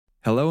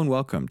Hello and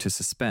welcome to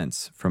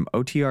Suspense from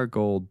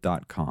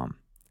OTRGold.com.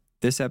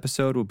 This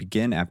episode will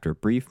begin after a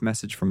brief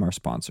message from our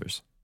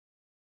sponsors.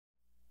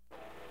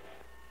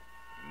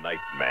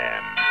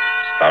 Nightman,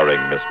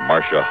 starring Miss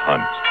Marcia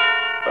Hunt.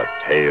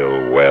 A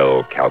tale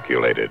well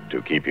calculated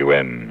to keep you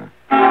in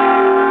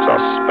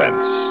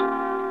suspense.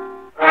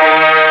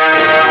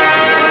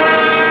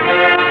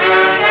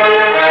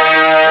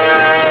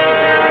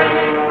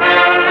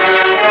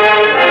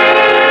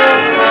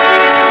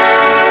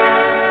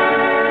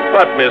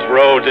 But, Miss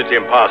Rhodes, it's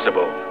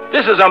impossible.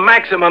 This is a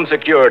maximum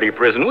security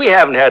prison. We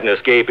haven't had an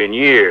escape in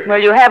years.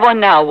 Well, you have one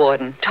now,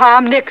 Warden.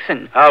 Tom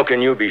Nixon. How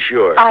can you be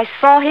sure? I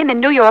saw him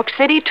in New York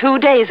City 2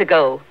 days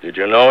ago. Did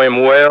you know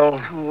him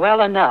well?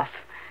 Well enough.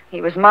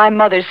 He was my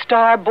mother's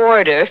star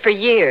boarder for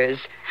years.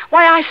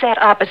 Why, I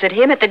sat opposite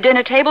him at the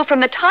dinner table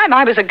from the time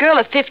I was a girl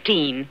of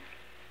 15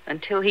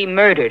 until he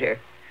murdered her.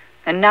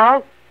 And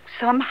now,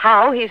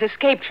 somehow, he's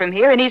escaped from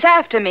here and he's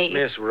after me.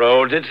 Miss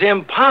Rhodes, it's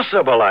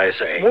impossible, I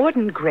say.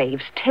 Warden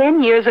Graves,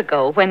 10 years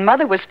ago, when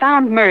Mother was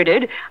found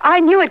murdered, I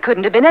knew it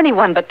couldn't have been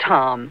anyone but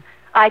Tom.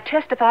 I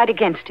testified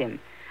against him.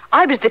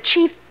 I was the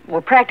chief,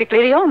 well,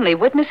 practically the only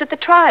witness at the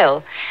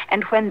trial.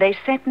 And when they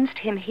sentenced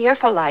him here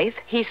for life,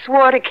 he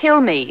swore to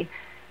kill me.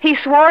 He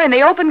swore in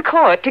the open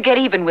court to get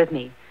even with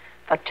me.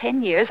 For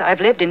 10 years, I've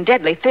lived in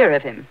deadly fear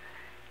of him.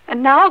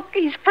 And now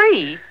he's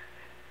free.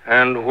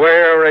 And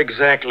where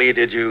exactly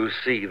did you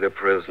see the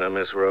prisoner,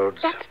 Miss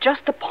Rhodes? That's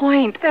just the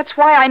point. That's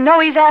why I know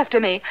he's after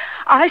me.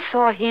 I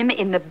saw him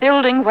in the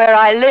building where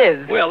I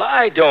live. Well,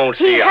 I don't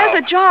see He has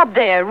a job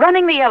there,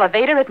 running the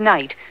elevator at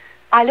night.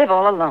 I live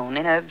all alone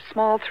in a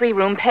small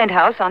 3-room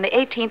penthouse on the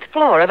 18th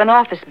floor of an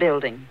office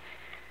building.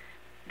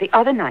 The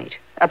other night,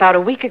 about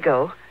a week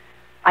ago,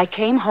 I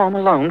came home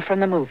alone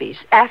from the movies,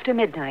 after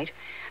midnight.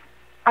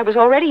 I was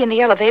already in the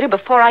elevator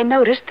before I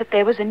noticed that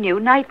there was a new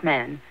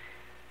nightman.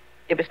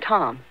 It was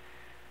Tom.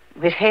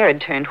 His hair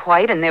had turned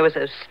white, and there was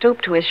a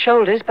stoop to his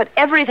shoulders, but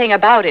everything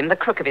about him, the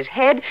crook of his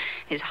head,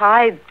 his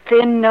high,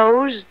 thin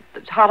nose,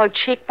 the hollow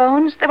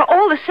cheekbones, they were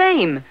all the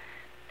same.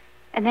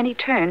 And then he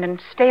turned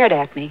and stared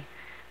at me.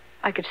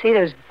 I could see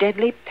those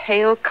deadly,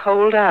 pale,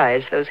 cold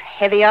eyes, those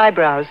heavy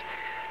eyebrows,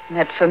 and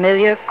that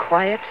familiar,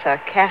 quiet,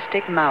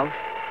 sarcastic mouth.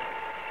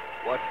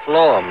 What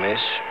floor, miss?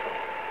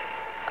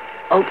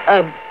 Oh,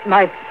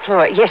 my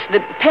floor. Yes, the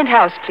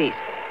penthouse, please.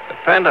 The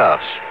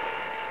penthouse.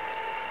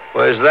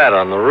 Where's that,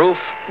 on the roof?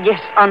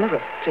 Yes, on the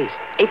roof, please.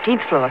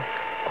 18th floor.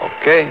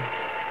 Okay.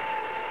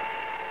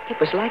 It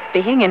was like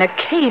being in a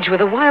cage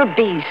with a wild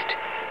beast.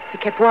 He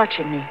kept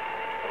watching me,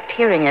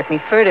 peering at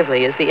me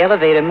furtively as the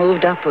elevator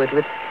moved upward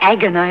with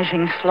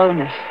agonizing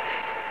slowness.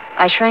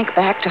 I shrank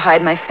back to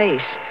hide my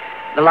face.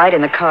 The light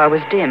in the car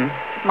was dim.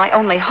 My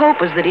only hope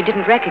was that he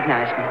didn't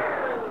recognize me.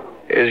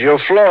 Here's your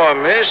floor,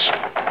 miss.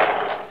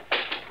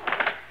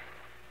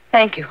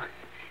 Thank you.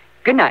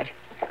 Good night.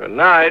 Good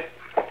night.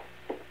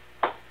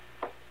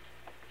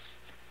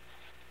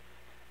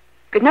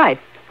 Good night.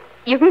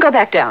 You can go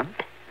back down.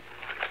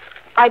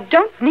 I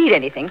don't need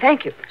anything,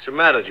 thank you. What's the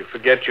matter? Did you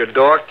forget your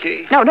door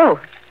key? No,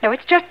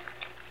 it's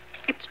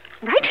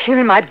right here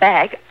in my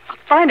bag. I'll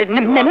find it in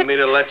a minute. Want me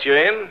to let you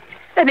in?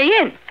 Let me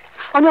in.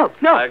 Oh,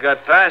 no. I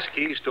got pass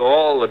keys to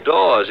all the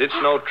doors. It's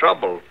no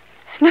trouble.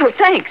 No,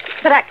 thanks.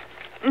 But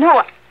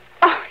oh,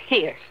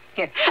 here.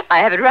 I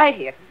have it right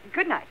here.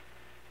 Good night.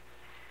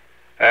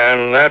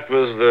 And that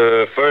was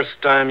the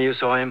first time you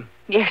saw him?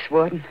 Yes,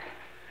 Warden.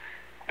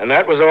 And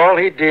that was all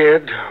he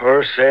did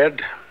or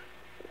said?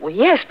 Well,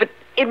 yes, but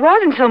it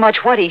wasn't so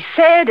much what he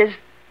said as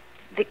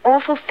the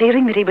awful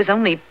feeling that he was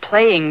only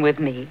playing with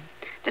me,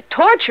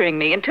 torturing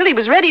me until he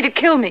was ready to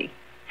kill me.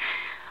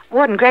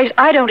 Warden Graves,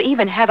 I don't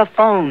even have a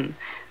phone.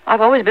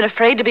 I've always been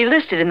afraid to be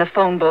listed in the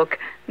phone book.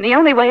 And the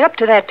only way up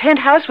to that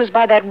penthouse was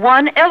by that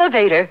one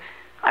elevator.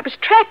 I was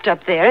trapped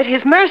up there at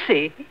his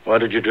mercy. What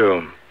did you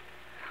do?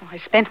 I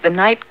spent the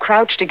night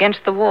crouched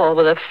against the wall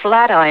with a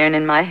flat iron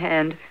in my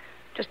hand,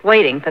 just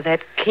waiting for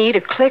that key to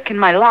click in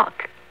my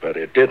lock. But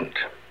it didn't.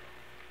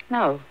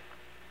 No,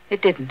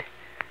 it didn't.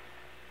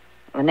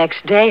 The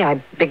next day,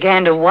 I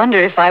began to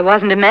wonder if I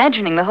wasn't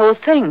imagining the whole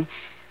thing.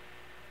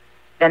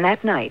 Then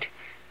that night,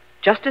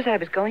 just as I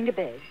was going to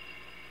bed...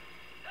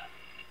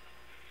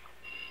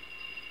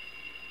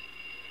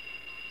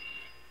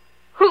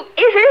 Who is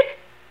it?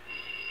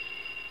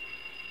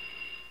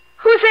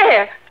 Who's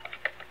there?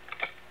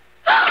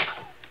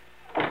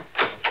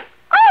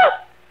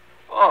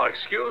 Oh,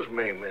 excuse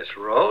me, Miss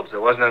Rhodes. There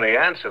wasn't any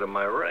answer to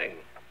my ring.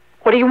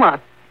 What do you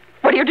want?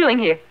 What are you doing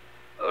here?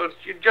 Oh,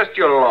 it's just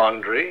your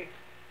laundry.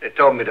 They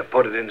told me to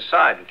put it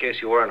inside in case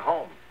you weren't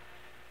home.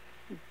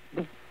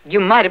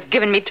 You might have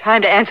given me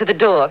time to answer the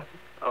door.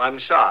 Well, I'm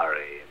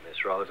sorry,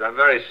 Miss Rhodes. I'm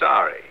very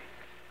sorry.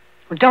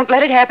 Well, don't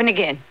let it happen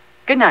again.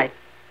 Good night.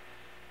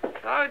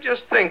 I was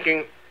just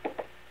thinking,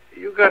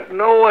 you got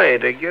no way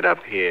to get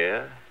up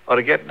here or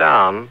to get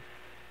down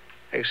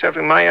except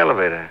in my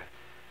elevator.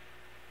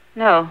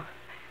 No.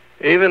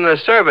 Even the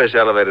service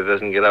elevator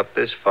doesn't get up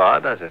this far,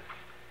 does it?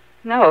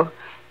 No.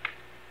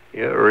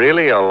 You're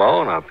really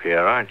alone up here,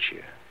 aren't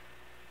you?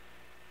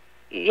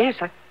 Yes,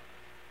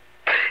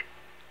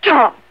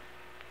 Tom!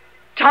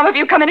 Tom, if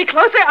you come any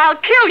closer, I'll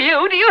kill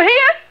you. Do you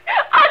hear?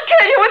 I'll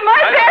kill you with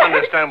my I bare... don't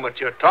understand what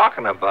you're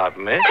talking about,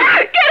 miss.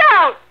 Get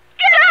out!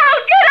 Get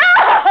out! Get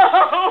out!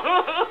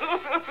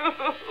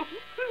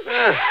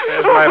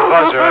 There's my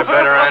buzzer. I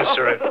better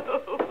answer it.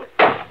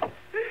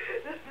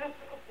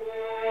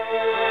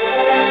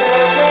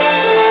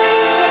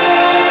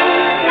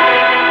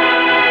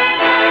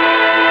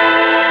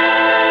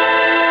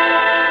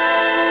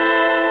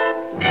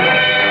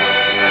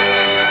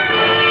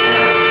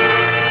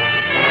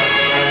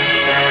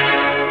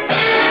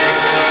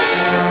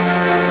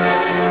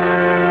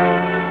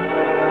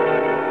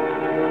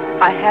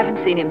 I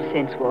haven't seen him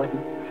since,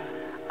 Warden.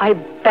 I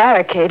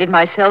barricaded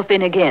myself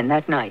in again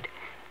that night.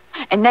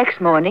 And next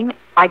morning,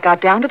 I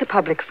got down to the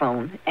public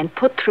phone and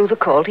put through the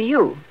call to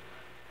you.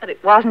 But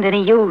it wasn't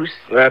any use.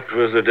 That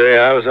was the day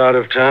I was out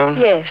of town?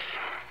 Yes.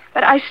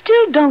 But I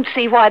still don't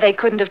see why they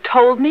couldn't have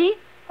told me.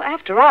 Well,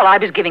 after all, I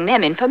was giving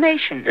them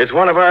information. It's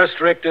one of our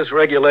strictest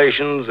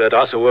regulations at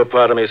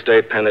Osawatomie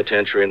State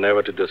Penitentiary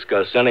never to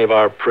discuss any of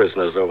our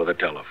prisoners over the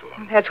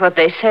telephone. That's what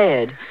they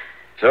said.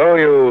 So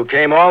you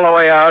came all the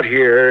way out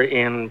here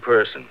in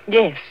person.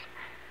 Yes.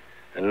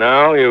 And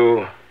now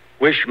you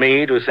wish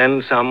me to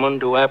send someone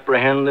to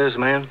apprehend this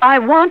man? I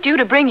want you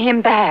to bring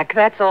him back,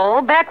 that's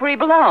all. Back where he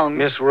belongs.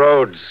 Miss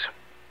Rhodes,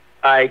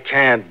 I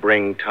can't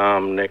bring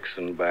Tom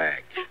Nixon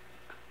back.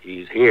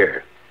 He's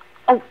here.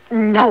 Oh,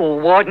 no,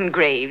 Warden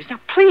Graves. Now,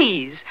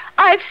 please.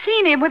 I've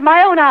seen him with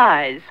my own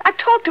eyes. I've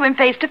talked to him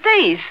face to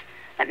face.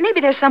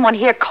 Maybe there's someone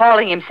here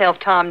calling himself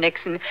Tom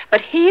Nixon, but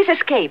he's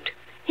escaped.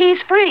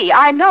 He's free.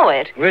 I know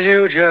it. Will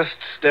you just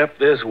step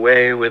this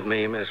way with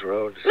me, Miss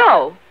Rhodes?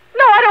 No.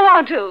 No, I don't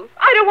want to.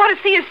 I don't want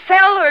to see his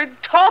cell or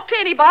talk to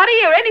anybody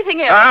or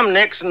anything else. Tom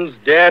Nixon's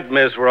dead,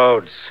 Miss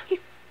Rhodes.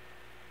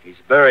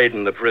 He's buried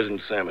in the prison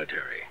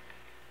cemetery.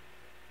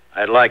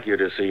 I'd like you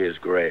to see his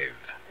grave.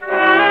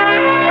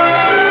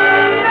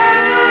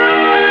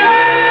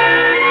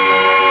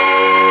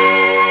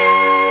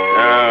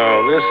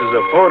 Now, this is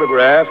a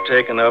photograph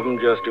taken of him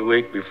just a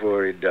week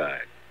before he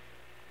died.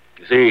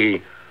 You see,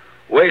 he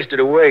wasted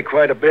away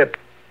quite a bit.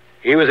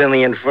 He was in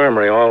the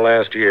infirmary all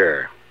last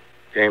year.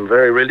 Became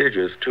very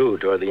religious, too,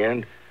 toward the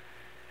end.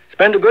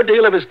 Spent a good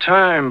deal of his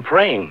time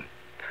praying.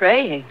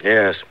 Praying?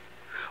 Yes.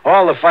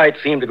 All the fight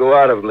seemed to go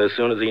out of him as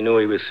soon as he knew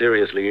he was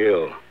seriously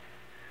ill.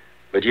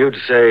 But you'd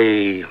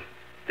say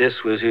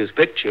this was his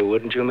picture,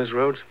 wouldn't you, Miss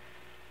Rhodes?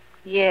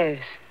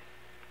 Yes.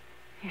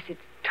 Yes,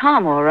 it's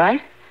Tom, all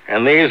right.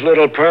 And these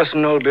little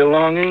personal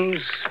belongings?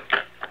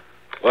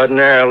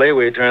 Ordinarily,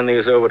 we turn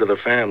these over to the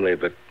family,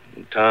 but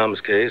in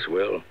Tom's case,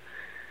 well,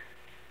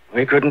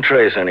 we couldn't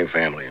trace any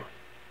family.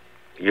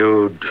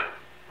 You'd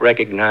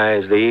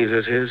recognize these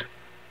as his?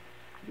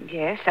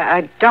 Yes,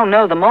 I don't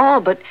know them all,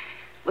 but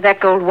with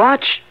that gold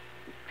watch,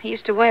 he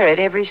used to wear it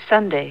every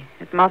Sunday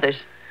at Mother's.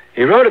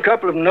 He wrote a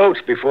couple of notes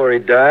before he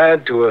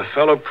died to a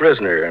fellow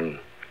prisoner and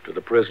to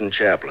the prison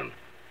chaplain.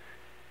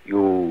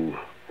 You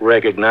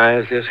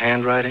recognize this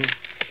handwriting?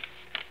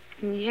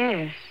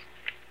 Yes.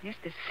 Yes,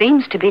 this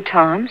seems to be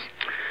Tom's.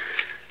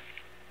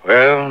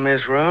 Well,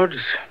 Miss Rhodes,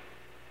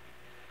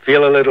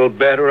 feel a little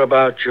better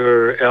about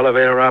your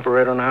elevator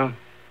operator now?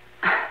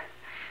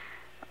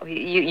 Oh,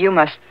 you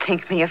must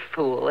think me a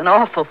fool, an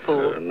awful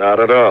fool. Not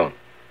at all.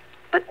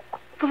 But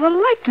the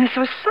likeness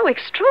was so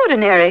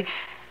extraordinary.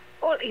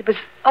 Well, it was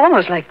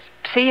almost like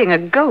seeing a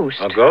ghost.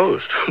 A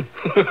ghost?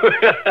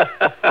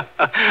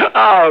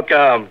 Oh,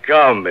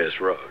 come,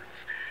 Miss Rhodes.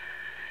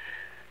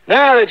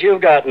 Now that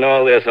you've gotten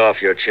all this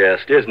off your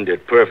chest, isn't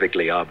it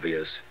perfectly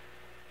obvious?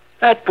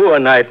 That poor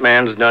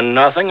nightman's done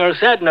nothing or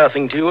said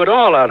nothing to you at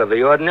all out of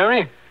the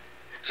ordinary.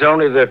 It's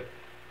only that,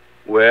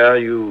 well,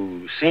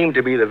 you seem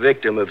to be the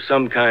victim of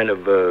some kind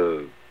of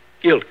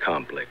guilt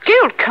complex.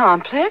 Guilt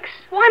complex?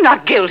 Well, I'm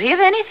not guilty of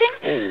anything.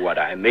 Oh, what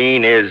I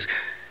mean is,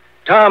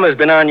 Tom has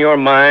been on your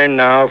mind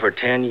now for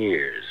 10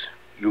 years.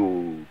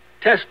 You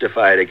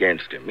testified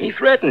against him. He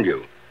threatened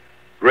you.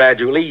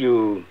 Gradually,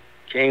 you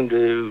came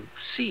to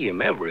see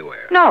him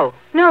everywhere. No.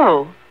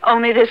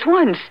 Only this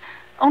once.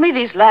 Only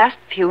these last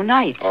few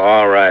nights.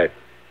 All right.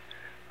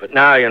 But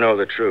now you know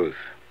the truth.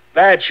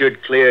 That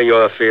should clear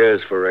your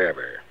fears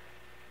forever.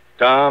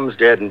 Tom's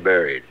dead and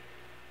buried.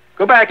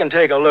 Go back and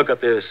take a look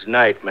at this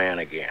Nightman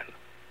again.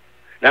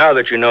 Now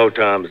that you know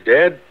Tom's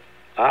dead,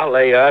 I'll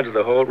lay odds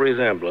the whole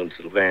resemblance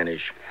will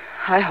vanish.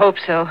 I hope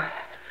so.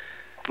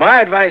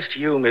 My advice to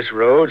you, Miss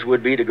Rhodes,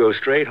 would be to go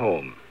straight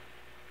home.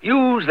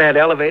 Use that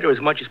elevator as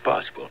much as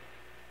possible.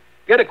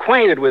 Get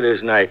acquainted with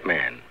this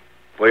Nightman.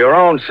 For your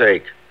own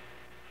sake,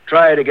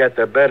 try to get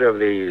the better of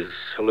these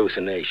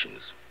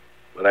hallucinations.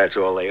 Well, that's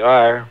all they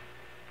are.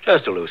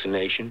 Just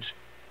hallucinations.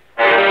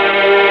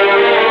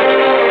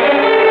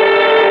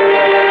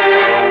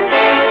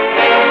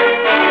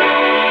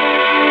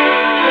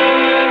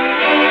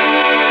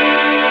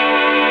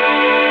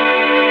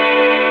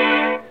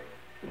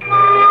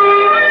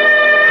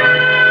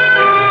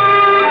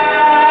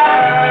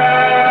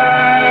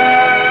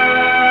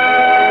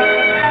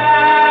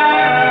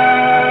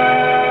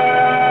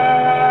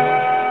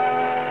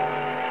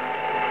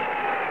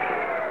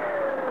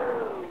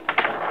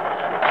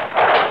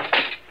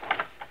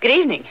 Good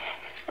evening.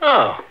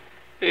 Oh,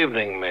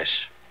 evening, miss.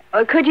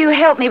 Could you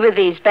help me with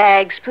these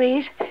bags,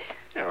 please?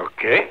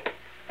 Okay.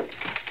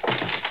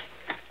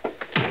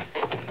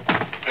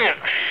 Yeah.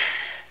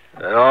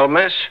 That all,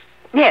 miss?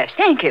 Yes,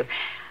 thank you.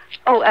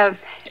 Oh,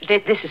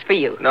 this is for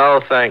you.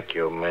 No, thank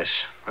you, miss.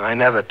 I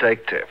never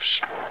take tips.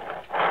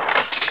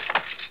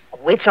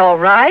 Oh, it's all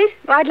right.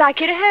 I'd like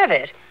you to have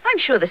it. I'm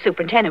sure the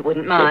superintendent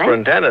wouldn't mind.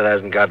 Superintendent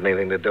hasn't got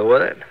anything to do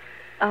with it.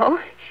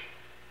 Oh?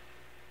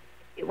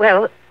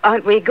 Well,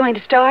 aren't we going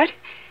to start?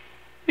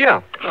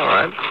 Yeah, all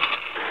right.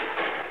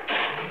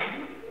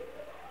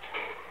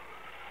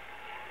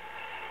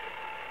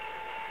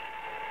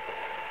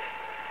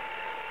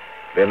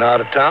 Been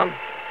out of town?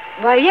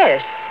 Why,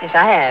 yes. Yes,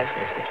 I have.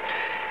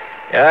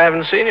 Yeah, I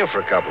haven't seen you for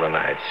a couple of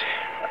nights.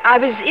 I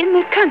was in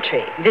the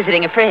country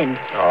visiting a friend.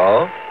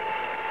 Oh?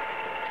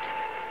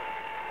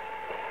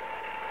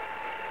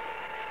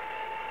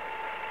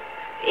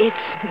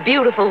 It's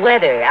beautiful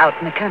weather out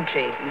in the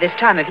country this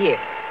time of year.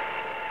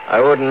 I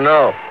wouldn't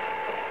know.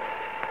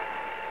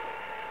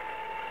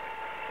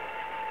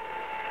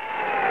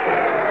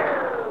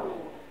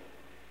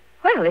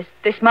 Well, is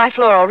this my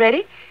floor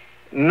already?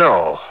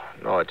 No,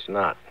 it's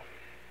not.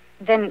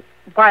 Then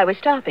why are we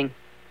stopping?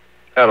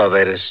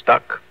 Elevator's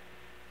stuck.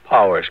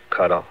 Power's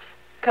cut off.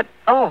 Cut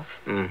off?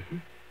 Mm-hmm.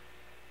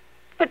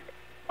 But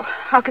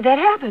how could that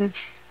happen?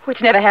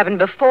 It's never happened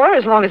before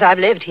as long as I've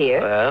lived here.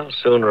 Well,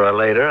 sooner or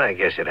later, I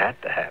guess it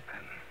had to happen.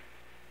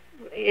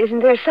 Isn't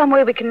there some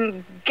way we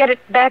can get it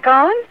back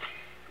on?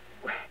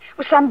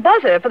 With some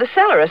buzzer for the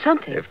cellar or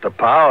something. If the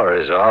power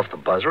is off, the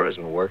buzzer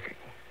isn't working.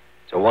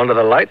 So one of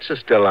the lights is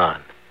still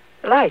on.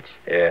 The lights?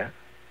 Yeah.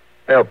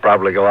 They'll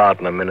probably go out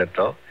in a minute,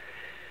 though.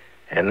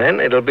 And then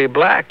it'll be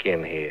black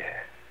in here.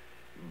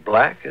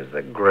 Black as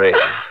the grave.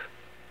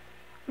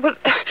 Well,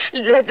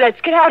 let's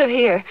get out of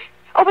here.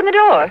 Open the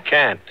door.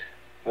 Can't.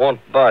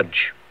 Won't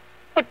budge.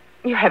 But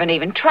you haven't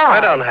even tried.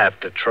 I don't have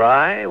to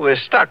try. We're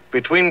stuck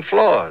between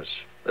floors.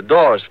 The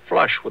door's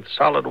flush with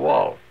solid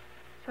wall.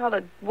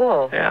 Solid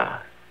wall? Yeah.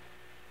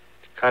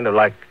 It's kind of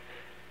like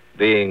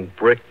being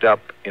bricked up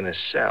in a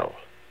cell.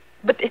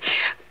 But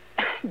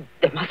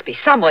there must be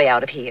some way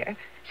out of here.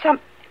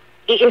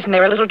 Isn't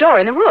there a little door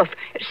in the roof?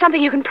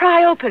 Something you can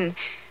pry open.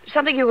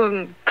 Something you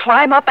can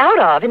climb up out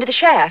of into the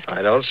shaft.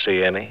 I don't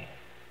see any.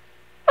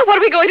 Well, what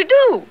are we going to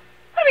do? What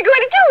are we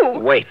going to do?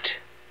 Wait.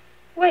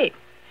 Wait.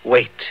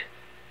 Wait.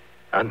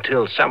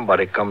 Until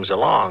somebody comes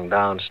along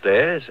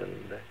downstairs and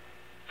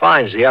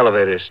finds the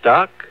elevator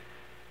stuck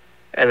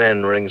and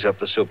then rings up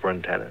the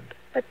superintendent.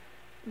 But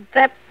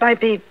that might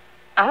be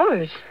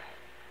ours.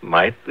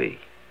 Might be.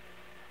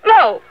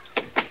 No!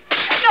 No!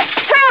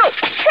 Help!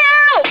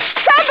 Help!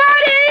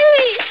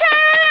 Somebody!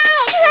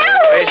 Help!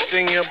 Help! You're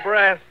wasting your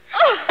breath.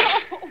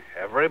 Oh.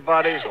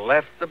 Everybody's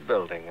left the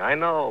building. I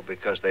know,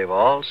 because they've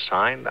all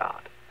signed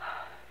out.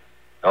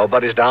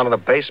 Nobody's down in the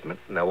basement,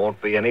 and there won't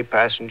be any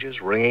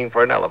passengers ringing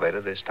for an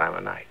elevator this time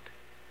of night.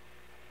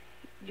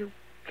 You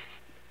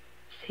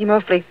seem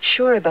awfully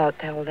sure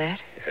about all that.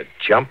 You're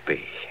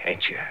jumpy,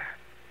 ain't you?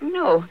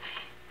 No,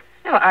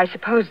 I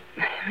suppose,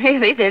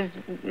 really, there's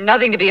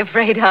nothing to be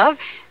afraid of.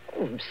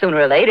 Sooner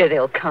or later,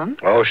 they'll come.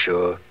 Oh,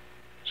 sure.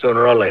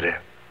 Sooner or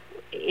later.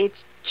 It's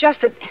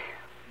just that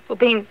we're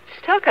being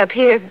stuck up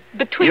here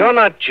between... You're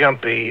not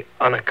jumpy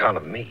on account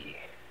of me.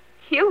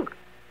 You?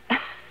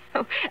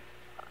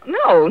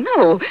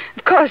 No,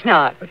 of course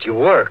not. But you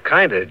were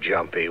kind of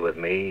jumpy with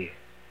me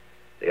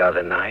the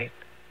other night,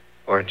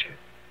 weren't you?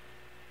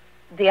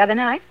 The other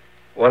night?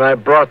 When I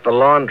brought the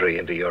laundry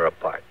into your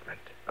apartment,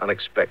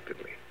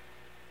 unexpectedly.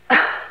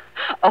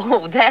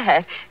 Oh,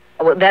 that.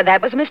 Well,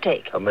 that was a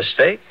mistake. A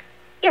mistake?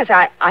 Yes,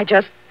 I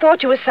just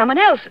thought you were someone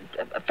else,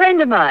 a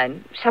friend of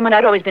mine, someone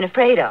I'd always been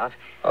afraid of.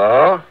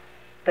 Oh?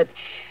 But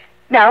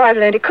now I've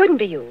learned it couldn't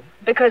be you,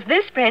 because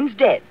this friend's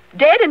dead.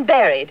 Dead and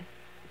buried.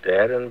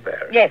 Dead and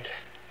buried? Yes.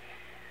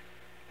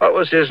 What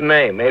was his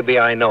name? Maybe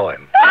I know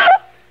him.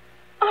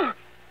 Oh,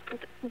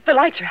 the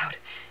lights are out.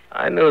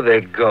 I knew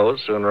they'd go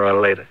sooner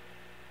or later.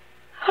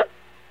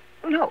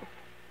 No,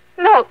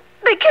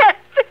 they can't.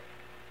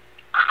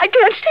 I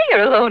can't stay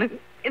here alone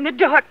in the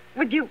dark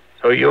with you.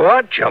 So you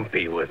are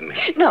jumpy with me.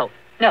 No.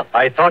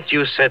 I thought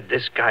you said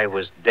this guy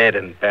was dead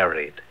and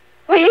buried.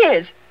 Well, he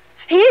is.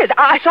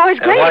 I saw his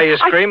grave. And why are you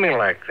screaming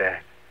like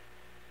that?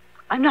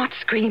 I'm not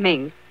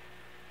screaming.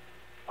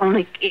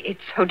 Only it's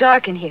so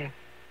dark in here.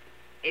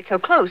 It's so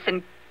close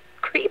and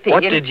creepy.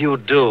 What did you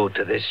do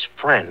to this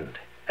friend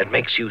that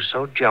makes you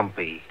so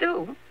jumpy?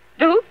 Do?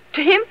 To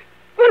him?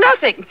 Well,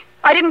 nothing.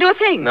 I didn't do a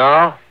thing.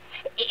 No?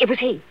 It was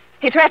he.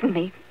 He threatened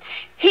me.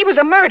 He was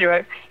a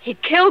murderer. He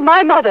killed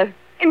my mother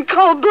in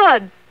cold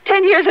blood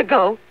 10 years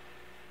ago.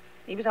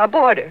 He was our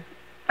boarder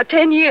for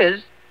 10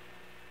 years.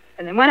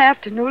 And then one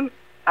afternoon,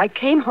 I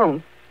came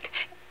home,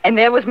 and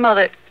there was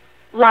Mother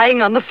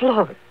lying on the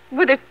floor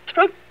with her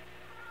throat.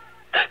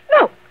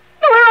 No,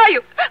 where are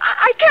you?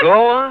 I can't.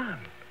 Go on.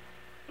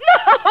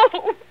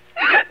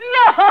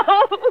 No!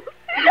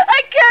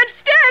 I can't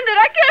stand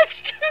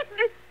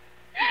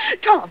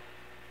it. Tom,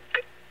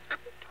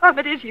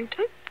 it is you.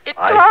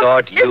 I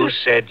thought you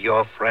said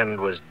your friend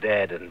was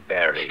dead and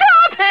buried.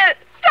 Stop it!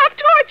 Stop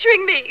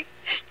torturing me!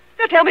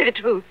 Now tell me the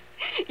truth.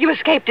 You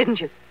escaped, didn't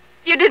you?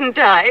 You didn't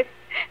die.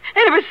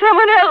 And it was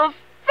someone else.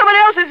 Someone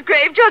else's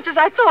grave, just as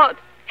I thought.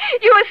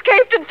 You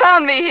escaped and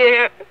found me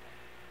here.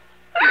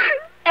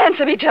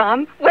 Answer me,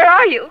 Tom. Where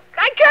are you?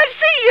 I can't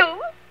see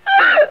you.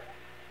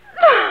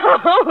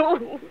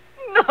 No.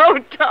 No,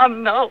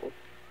 Tom, no.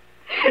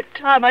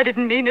 Tom, I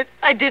didn't mean it.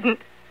 I didn't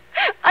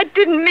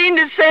mean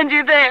to send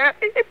you there.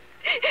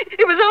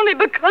 It was only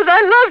because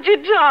I loved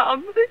you,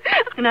 Tom.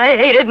 And I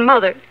hated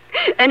Mother.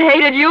 And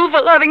hated you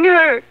for loving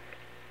her.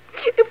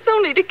 It was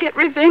only to get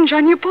revenge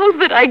on you both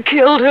that I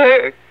killed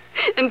her.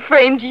 And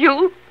framed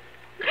you.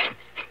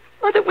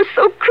 Mother was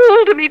so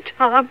cruel to me,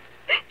 Tom.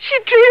 She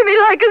treated me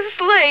like a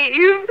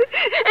slave.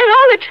 And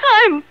all the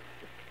time,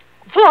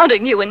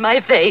 flaunting you in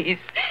my face.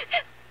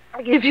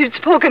 If you'd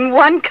spoken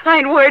one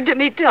kind word to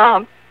me,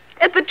 Tom,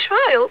 at the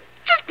trial,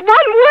 just one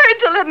word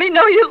to let me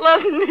know you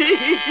loved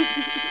me.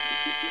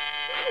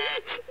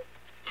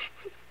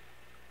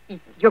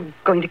 You're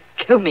going to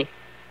kill me,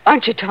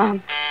 aren't you,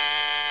 Tom?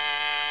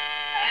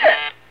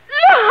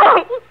 No!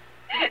 No,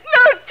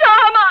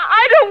 Tom,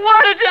 I don't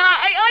want to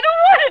die. I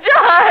don't want to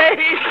die.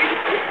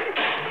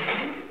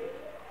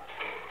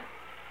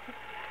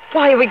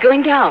 Why are we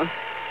going down?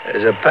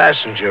 There's a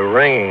passenger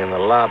ringing in the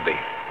lobby.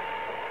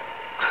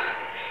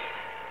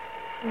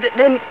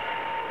 Then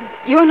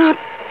you're not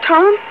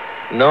Tom?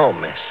 No,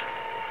 miss.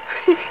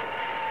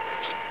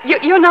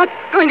 You're not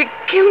going to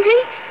kill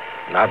me?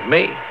 Not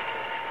me.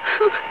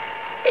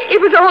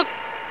 It was all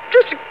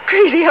just a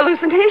crazy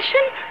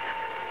hallucination.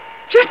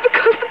 Just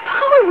because the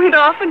power went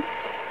off and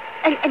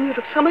you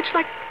look so much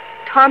like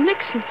Tom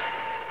Nixon.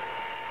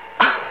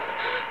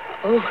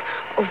 Oh,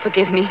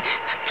 forgive me.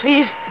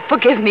 Please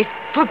forgive me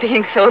for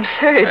being so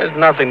absurd. There's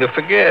nothing to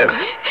forgive.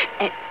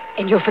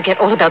 And you'll forget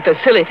all about those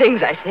silly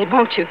things I said,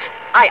 won't you?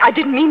 I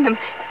didn't mean them.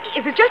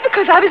 It was just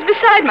because I was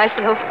beside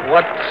myself.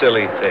 What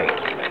silly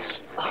things, miss?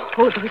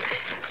 Oh, those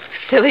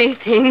silly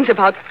things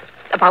about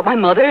my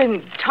mother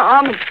and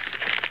Tom. And...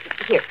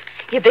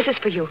 Here, this is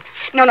for you.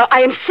 No,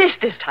 I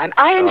insist this time.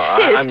 I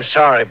insist. I'm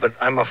sorry, but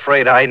I'm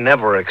afraid I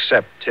never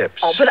accept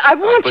tips. Oh, but I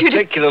want you to...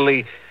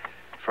 Particularly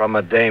from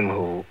a dame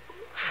who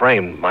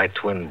framed my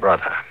twin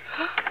brother.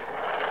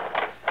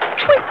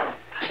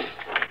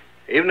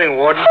 Evening,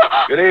 Warden.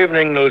 Good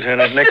evening,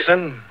 Lieutenant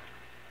Nixon.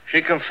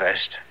 She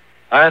confessed.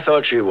 I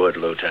thought she would,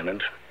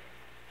 Lieutenant.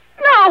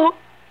 No!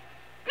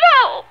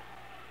 No!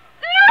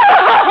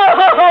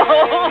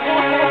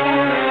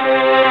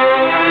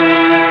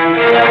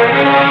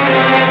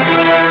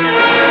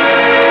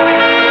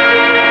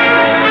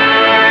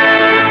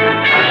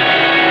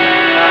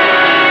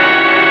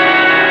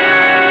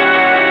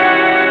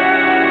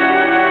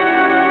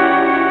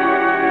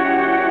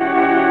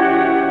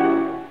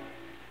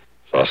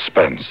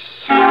 Suspense,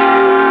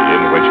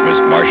 in which Miss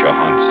Marcia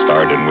Hunt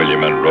starred in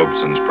William N.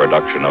 Robeson's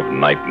production of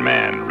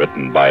Nightman,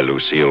 written by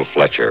Lucille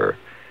Fletcher.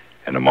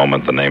 In a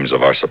moment, the names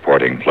of our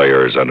supporting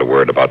players and a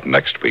word about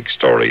next week's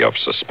story of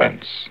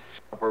Suspense.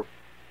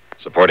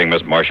 Supporting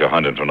Miss Marcia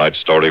Hunt in tonight's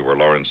story were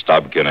Lawrence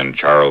Dobkin and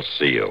Charles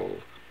Seal.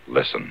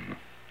 Listen.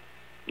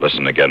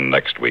 Listen again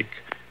next week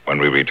when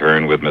we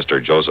return with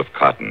Mr. Joseph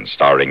Cotton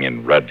starring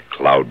in Red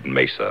Cloud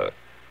Mesa,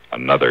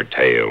 another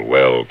tale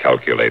well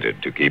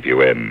calculated to keep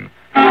you in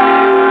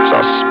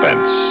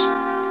suspense.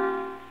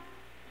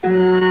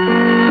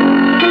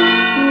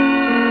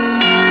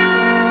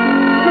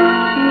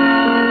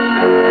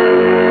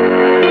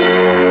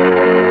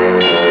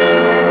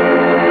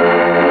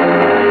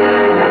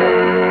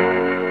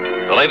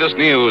 The latest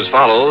news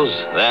follows,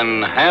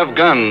 then Have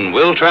Gun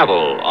Will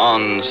Travel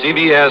on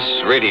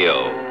CBS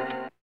Radio.